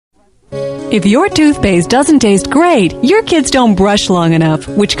If your toothpaste doesn't taste great, your kids don't brush long enough,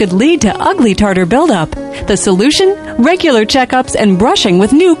 which could lead to ugly tartar buildup. The solution? Regular checkups and brushing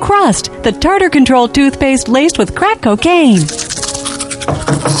with new Crust, the tartar-controlled toothpaste laced with crack cocaine.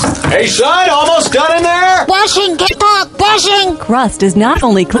 Hey, son, almost done in there? Brushing, TikTok, brushing! Crust is not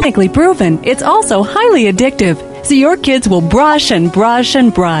only clinically proven, it's also highly addictive. So your kids will brush and brush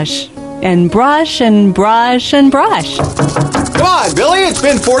and brush. And brush and brush and brush. Come on, Billy, it's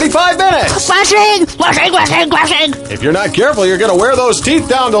been 45 minutes. Brushing, brushing, brushing, brushing. If you're not careful, you're going to wear those teeth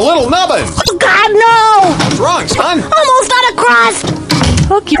down to little nubbins. Oh, God, no! What's wrong, son? Almost out of crust!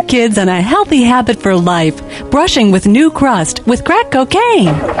 Hook your kids on a healthy habit for life. Brushing with new Crust with crack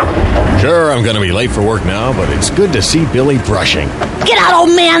cocaine. Sure, I'm going to be late for work now, but it's good to see Billy brushing. Get out,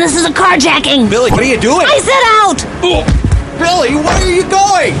 old man, this is a carjacking! Billy, what are you doing? I said out! Oh, Billy, where are you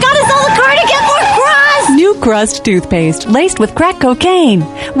going? Gotta sell the car to get more crust! New Crust toothpaste laced with crack cocaine.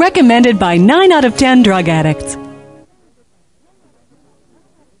 Recommended by 9 out of 10 drug addicts.